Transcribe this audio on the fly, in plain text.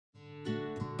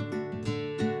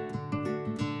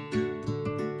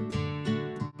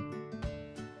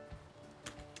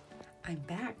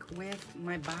with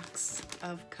my box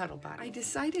of Cuddle Body. I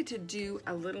decided to do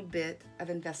a little bit of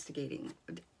investigating.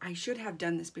 I should have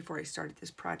done this before I started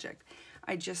this project.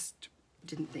 I just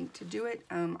didn't think to do it.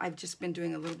 I've just been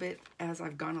doing a little bit as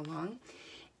I've gone along.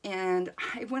 And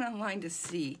I went online to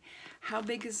see how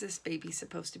big is this baby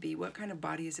supposed to be? What kind of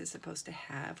body is it supposed to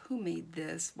have? Who made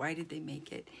this? Why did they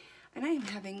make it? And I am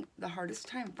having the hardest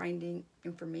time finding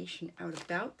information out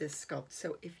about this sculpt.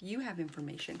 So if you have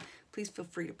information, please feel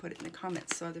free to put it in the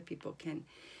comments so other people can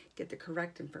get the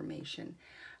correct information.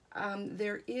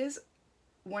 There is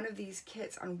one of these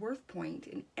kits on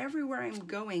WorthPoint, and everywhere I'm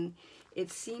going,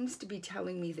 it seems to be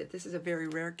telling me that this is a very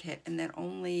rare kit and that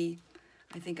only,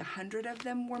 I think, 100 of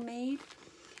them were made.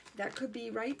 That could be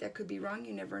right, that could be wrong.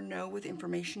 You never know with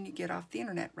information you get off the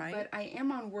internet, right? But I am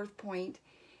on WorthPoint,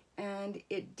 and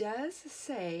it does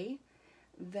say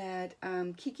that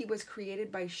Kiki was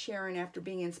created by Sharon after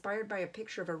being inspired by a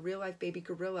picture of a real-life baby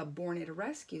gorilla born at a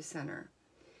rescue center.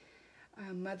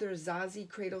 Mother Zazie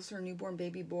cradles her newborn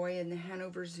baby boy in the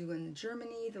Hanover Zoo in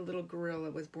Germany. The little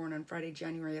gorilla was born on Friday,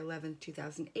 January 11,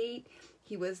 2008.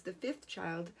 He was the 5th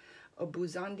child of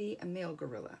Buzandi, a male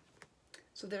gorilla.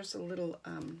 So there's a little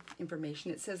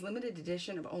information. It says limited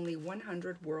edition of only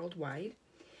 100 worldwide.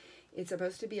 It's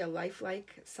supposed to be a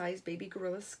lifelike size baby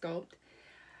gorilla sculpt.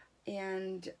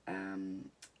 And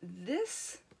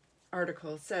this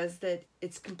article says that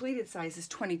its completed size is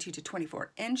 22 to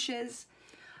 24 inches.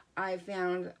 I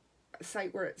found a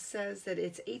site where it says that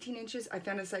it's 18 inches. I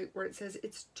found a site where it says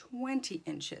it's 20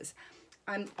 inches.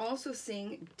 I'm also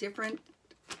seeing different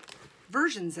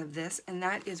versions of this, and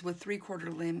that is with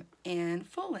 3/4 limb and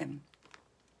full limb.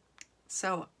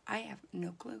 So I have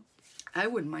no clue. I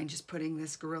wouldn't mind just putting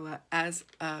this gorilla as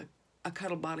a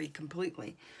cuddle body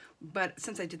completely. But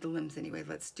since I did the limbs anyway,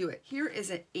 let's do it. Here is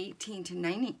an 18 to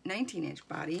 19 inch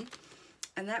body,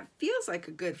 and that feels like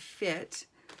a good fit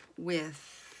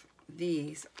with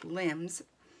these limbs.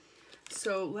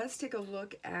 So let's take a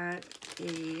look at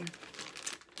a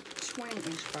 20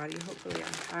 inch body. Hopefully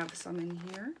I have some in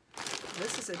here.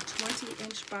 This is a 20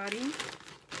 inch body.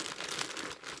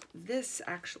 This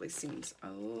actually seems,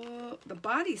 the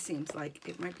body seems like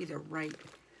it might be the right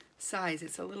size.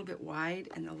 It's a little bit wide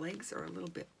and the legs are a little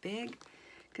bit big,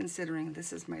 considering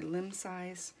this is my limb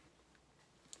size.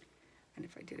 And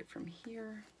if I did it from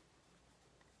here,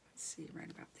 let's see,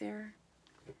 right about there.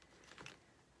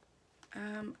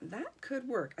 That could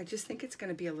work. I just think it's going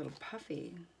to be a little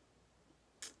puffy.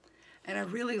 And I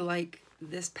really like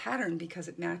this pattern because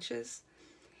it matches.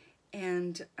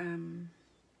 And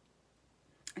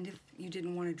if you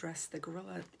didn't want to dress the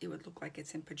gorilla, it would look like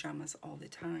it's in pajamas all the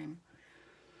time.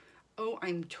 Oh,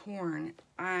 I'm torn.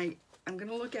 I'm going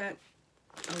to look at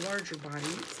a larger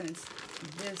body since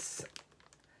this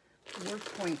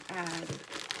WorthPoint ad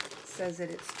says that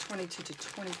it's 22 to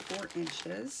 24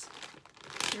 inches.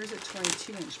 Here's a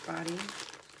 22 inch body.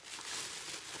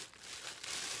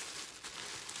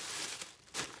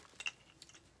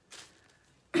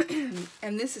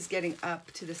 And this is getting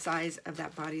up to the size of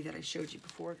that body that I showed you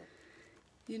before.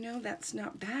 You know, that's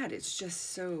not bad. It's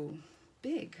just so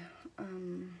big. I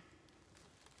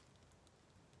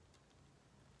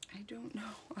don't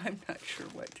know. I'm not sure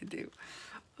what to do.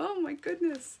 Oh my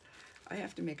goodness. I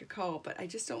have to make a call, but I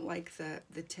just don't like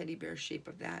the teddy bear shape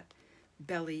of that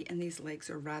belly, and these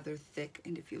legs are rather thick.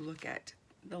 And if you look at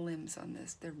the limbs on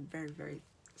this, they're very, very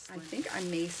slim. I think I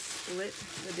may split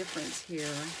the difference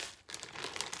here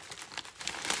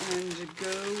and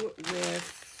go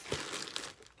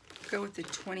with the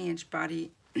 20 inch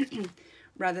body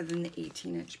rather than the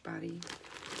 18 inch body.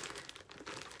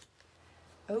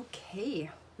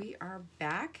 Okay, we are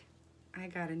back. I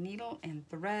got a needle and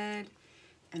thread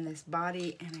and this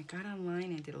body, and I got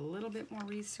online and did a little bit more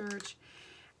research.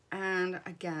 And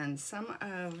again, some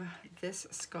of this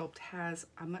sculpt has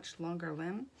a much longer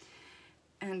limb,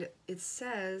 and it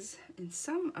says in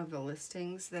some of the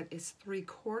listings that it's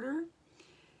 3/4,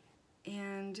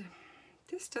 and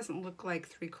this doesn't look like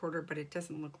 3/4, but it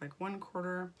doesn't look like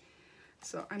 1/4.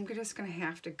 So I'm just gonna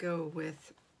have to go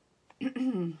with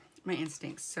my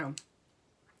instincts. So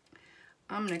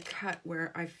I'm gonna cut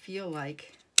where I feel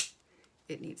like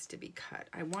it needs to be cut.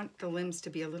 I want the limbs to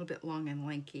be a little bit long and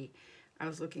lanky. I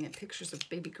was looking at pictures of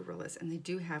baby gorillas, and they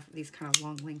do have these kind of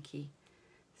long, lanky,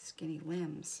 skinny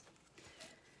limbs.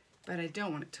 But I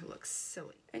don't want it to look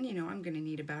silly. And you know, I'm gonna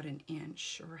need about 1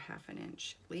 inch or 1/2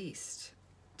 inch at least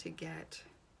to get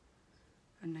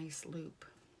a nice loop.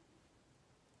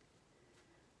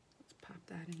 Let's pop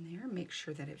that in there, make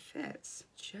sure that it fits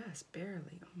just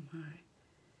barely. Oh my.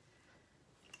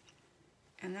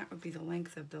 And that would be the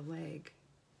length of the leg.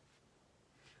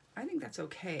 I think that's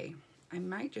okay. I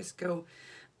might just go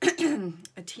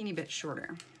a teeny bit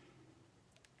shorter.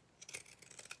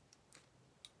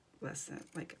 Less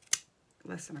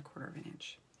than a quarter of an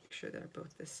inch. Make sure they're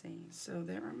both the same. So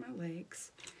there are my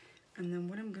legs. And then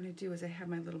what I'm going to do is I have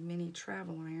my little mini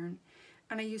travel iron,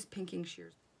 and I use pinking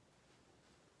shears.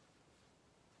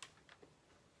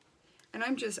 And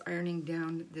I'm just ironing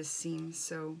down this seam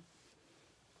so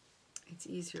it's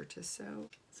easier to sew.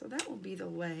 So that will be the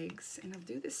legs, and I'll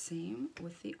do the same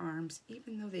with the arms,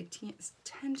 even though they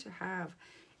tend to have,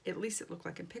 at least it looked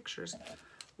like in pictures,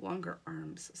 longer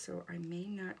arms. So I may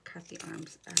not cut the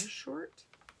arms as short.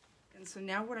 And so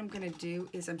now what I'm going to do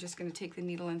is I'm just going to take the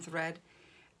needle and thread,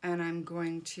 and I'm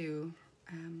going to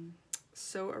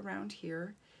sew around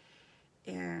here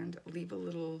and leave a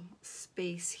little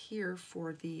space here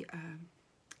for the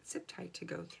zip tie to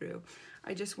go through.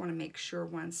 I just want to make sure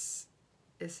once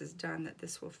this is done that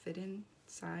this will fit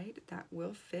inside. That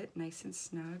will fit nice and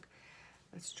snug.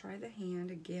 Let's try the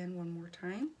hand again one more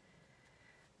time.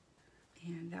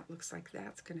 And that looks like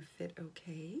that's going to fit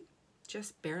okay.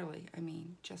 Just barely, I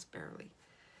mean, just barely.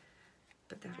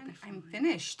 But that'll be fine. I'm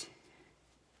finished.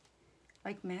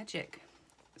 Like magic.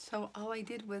 So all I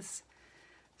did was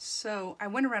sew. I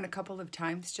went around a couple of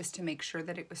times just to make sure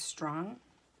that it was strong.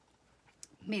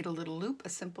 Made a little loop, a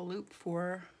simple loop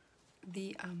for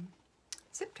the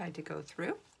zip tie to go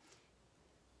through.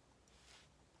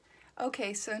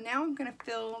 Okay, so now I'm going to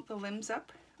fill the limbs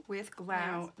up with glass.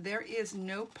 Now, there is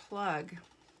no plug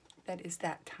that is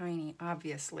that tiny,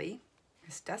 obviously.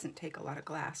 This doesn't take a lot of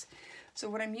glass. So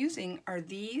what I'm using are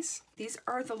these. These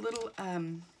are the little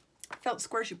felt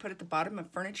squares you put at the bottom of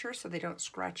furniture so they don't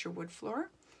scratch your wood floor.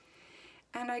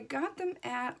 And I got them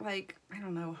at, like, I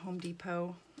don't know, Home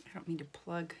Depot. I don't mean to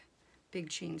plug big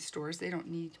chain stores. They don't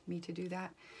need me to do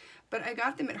that. But I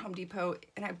got them at Home Depot,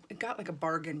 and I got like a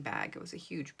bargain bag. It was a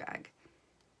huge bag.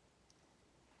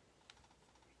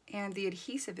 And the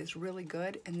adhesive is really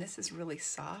good, and this is really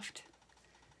soft.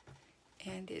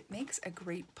 And it makes a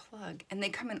great plug. And they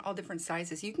come in all different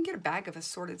sizes. You can get a bag of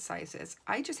assorted sizes.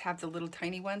 I just have the little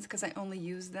tiny ones because I only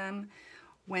use them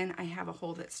when I have a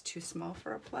hole that's too small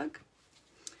for a plug.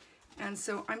 And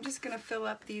so I'm just going to fill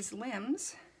up these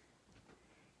limbs,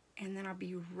 and then I'll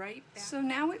be right back. So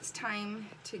now it's time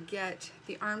to get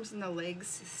the arms and the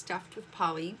legs stuffed with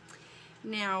poly.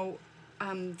 Now,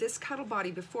 this cuddle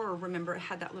body before, remember, it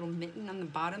had that little mitten on the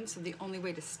bottom, so the only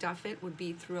way to stuff it would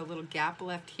be through a little gap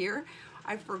left here.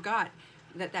 I forgot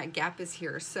that that gap is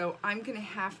here, so I'm going to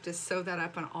have to sew that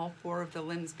up on all 4 of the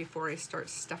limbs before I start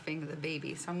stuffing the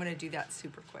baby. So I'm going to do that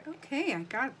super quick. Okay, I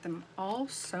got them all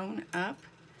sewn up.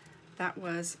 That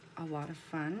was a lot of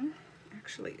fun.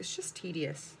 Actually, it's just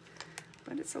tedious,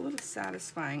 but it's a little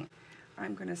satisfying.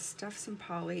 I'm going to stuff some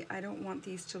poly. I don't want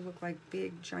these to look like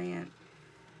big, giant,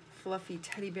 fluffy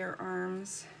teddy bear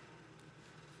arms,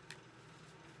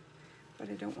 but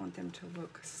I don't want them to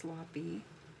look sloppy.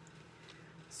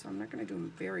 So I'm not going to do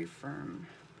them very firm,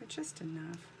 but just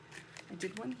enough. I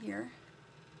did one here,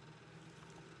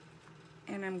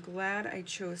 and I'm glad I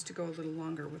chose to go a little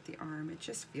longer with the arm. It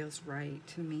just feels right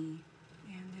to me.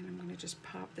 And then I'm going to just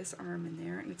pop this arm in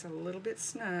there, and it's a little bit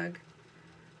snug.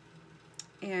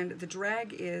 And the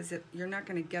drag is that you're not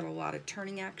going to get a lot of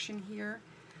turning action here,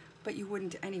 but you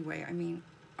wouldn't anyway. I mean,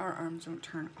 our arms don't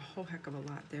turn a whole heck of a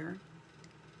lot there.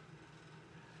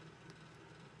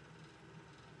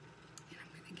 And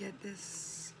I'm going to get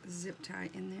this zip tie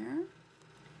in there.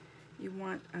 You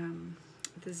want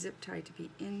the zip tie to be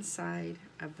inside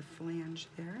of the flange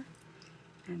there.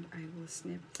 And I will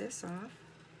snip this off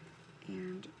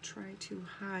and try to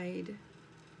hide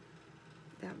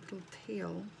that little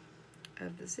tail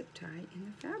of the zip tie in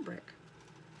the fabric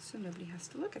so nobody has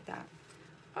to look at that.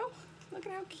 Oh, look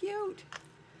at how cute.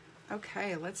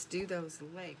 Okay, let's do those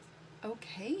legs.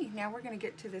 Okay, now we're going to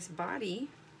get to this body,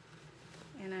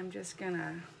 and I'm just going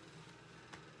to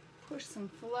push some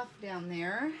fluff down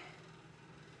there.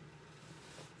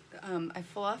 I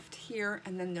fluffed here,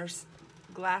 and then there's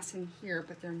glass in here,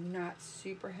 but they're not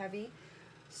super heavy.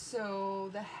 So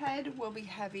the head will be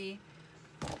heavy,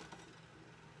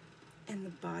 and the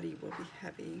body will be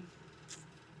heavy.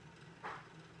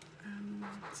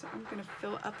 So I'm going to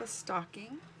fill up a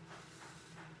stocking.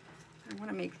 I want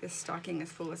to make this stocking as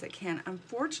full as I can.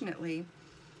 Unfortunately,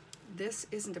 this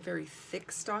isn't a very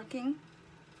thick stocking.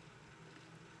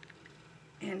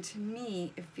 And to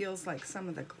me, it feels like some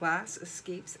of the glass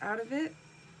escapes out of it.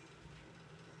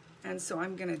 And so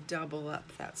I'm going to double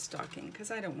up that stocking because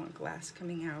I don't want glass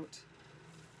coming out.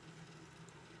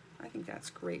 I think that's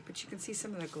great, but you can see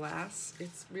some of the glass.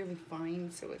 It's really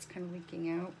fine, so it's kind of leaking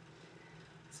out.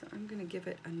 So I'm going to give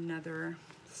it another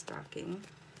stocking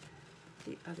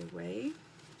the other way.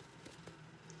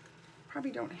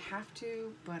 Probably don't have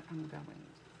to, but I'm going.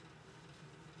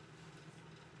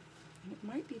 And it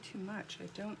might be too much, I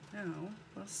don't know.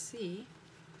 We'll see.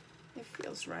 It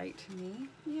feels right to me.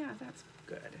 Yeah, that's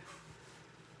good.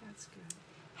 That's good.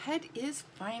 Head is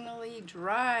finally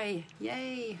dry,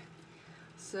 yay.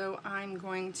 So I'm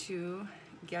going to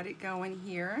get it going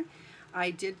here.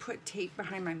 I did put tape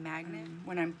behind my magnet.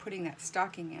 When I'm putting that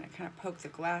stocking in, I kind of poke the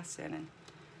glass in and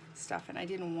stuff, and I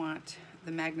didn't want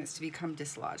the magnets to become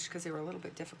dislodged because they were a little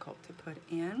bit difficult to put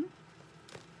in.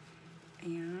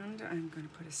 And I'm going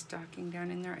to put a stocking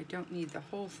down in there. I don't need the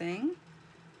whole thing,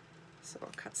 so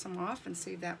I'll cut some off and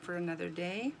save that for another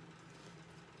day.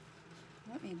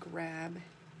 Let me grab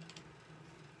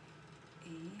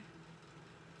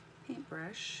a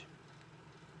paintbrush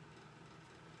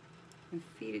and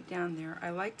feed it down there. I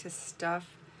like to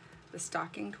stuff the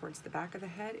stocking towards the back of the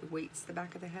head. It weights the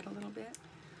back of the head a little bit.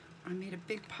 I made a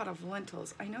big pot of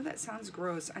lentils. I know that sounds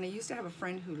gross, and I used to have a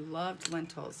friend who loved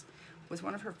lentils. It was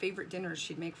one of her favorite dinners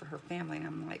she'd make for her family, and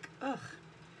I'm like, ugh,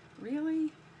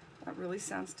 really? That really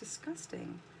sounds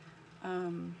disgusting.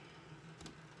 I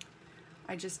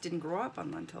just didn't grow up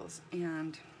on lentils,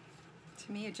 and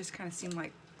to me it just kind of seemed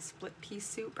like split pea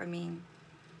soup. I mean,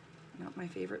 not my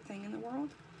favorite thing in the world.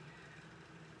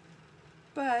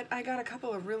 But I got a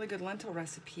couple of really good lentil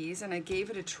recipes, and I gave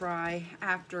it a try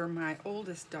after my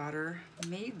oldest daughter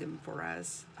made them for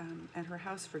us at her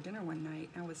house for dinner one night.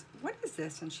 I was, what is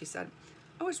this? And she said,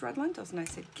 oh, it's red lentils. And I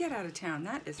said, get out of town.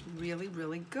 That is really,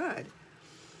 really good.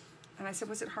 And I said,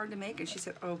 was it hard to make? And she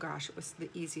said, oh gosh, it was the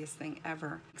easiest thing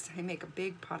ever. I make a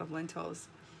big pot of lentils,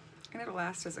 and it'll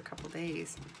last us a couple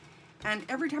days. And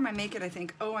every time I make it, I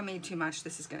think, oh, I made too much.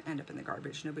 This is going to end up in the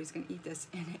garbage. Nobody's going to eat this.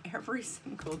 And every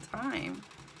single time,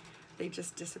 they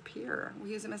just disappear.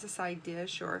 We use them as a side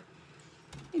dish, or,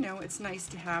 you know, it's nice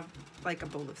to have like a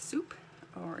bowl of soup,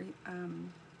 or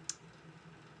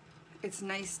it's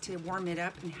nice to warm it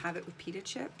up and have it with pita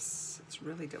chips. It's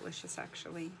really delicious,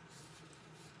 actually.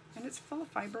 And it's full of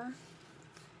fiber,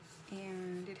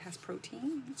 and it has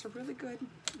protein. It's a really good,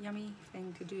 yummy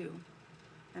thing to do.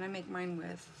 And I make mine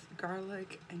with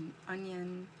garlic and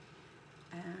onion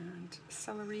and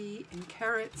celery and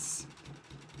carrots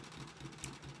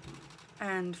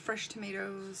and fresh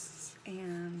tomatoes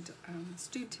and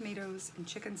stewed tomatoes and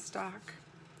chicken stock,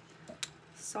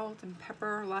 salt and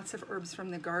pepper, lots of herbs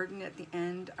from the garden. At the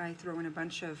end, I throw in a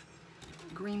bunch of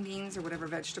green beans or whatever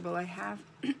vegetable I have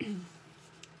and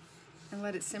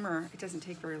let it simmer. It doesn't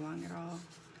take very long at all.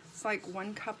 It's like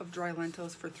 1 cup of dry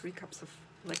lentils for 3 cups of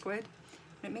liquid.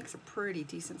 It makes a pretty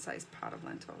decent sized pot of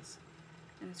lentils,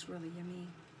 and it's really yummy.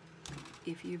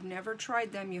 If you've never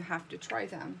tried them, you have to try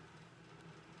them.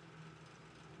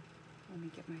 Let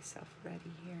me get myself ready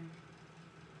here.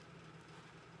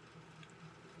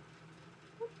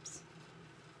 Oops.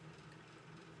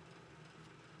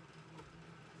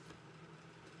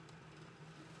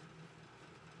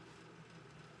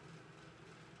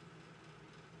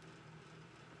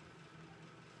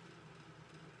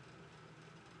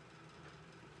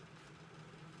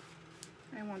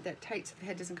 I want that tight so the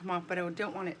head doesn't come off, but I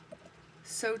don't want it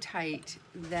so tight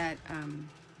that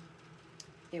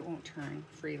it won't turn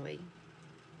freely.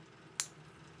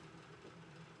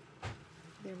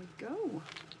 There we go.